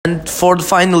And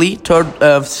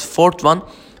fourth one,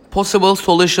 possible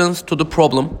solutions to the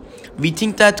problem. We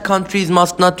think that countries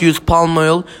must not use palm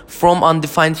oil from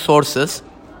undefined sources.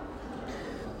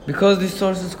 Because these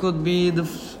sources could be the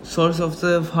source of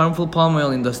the harmful palm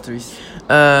oil industries,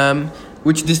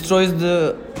 which destroys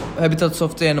the habitats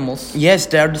of the animals. Yes,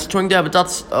 they are destroying the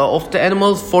habitats of the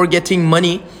animals for getting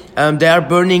money. They are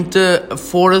burning the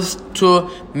forest to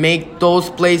make those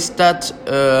places that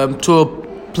to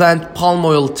plant palm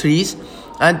oil trees,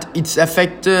 and it's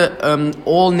affect the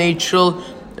all natural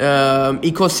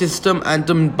ecosystem and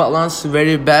the balance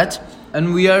very bad.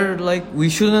 And we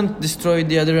shouldn't destroy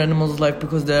the other animals' life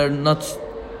because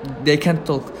they can't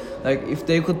talk. Like if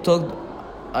they could talk,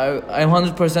 I'm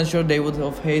 100% sure they would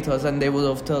have hate us and they would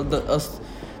have told us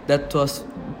that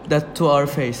to our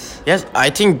face. Yes, I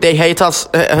think they hate us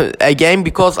again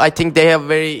because I think they have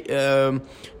very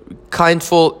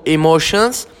kindful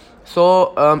emotions.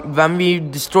 So when we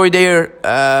destroy their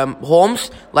homes,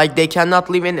 like they cannot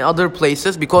live in other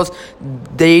places because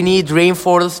they need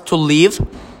rainforest to live.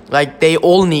 Like they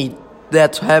all need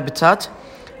that habitat.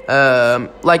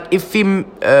 Like if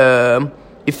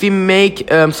we make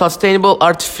sustainable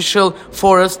artificial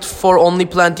forest for only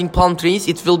planting palm trees,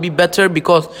 it will be better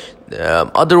because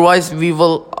otherwise we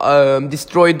will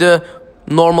destroy the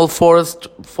normal forest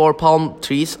for palm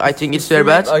trees. I think it's very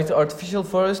bad. Artificial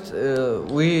forest,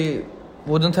 we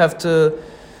wouldn't have to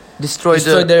Destroy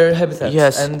their habitats.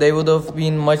 Yes. And they would have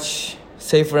been much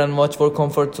safer and much more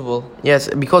comfortable. Yes,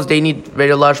 because they need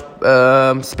very large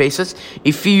spaces.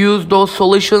 If we use those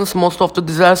solutions, most of the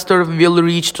disaster will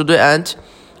reach to the end.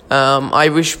 I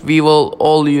wish we will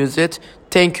all use it.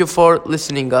 Thank you for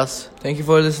listening us. Thank you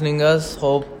for listening us.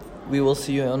 Hope we will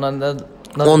see you on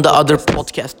the other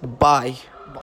podcast. Bye.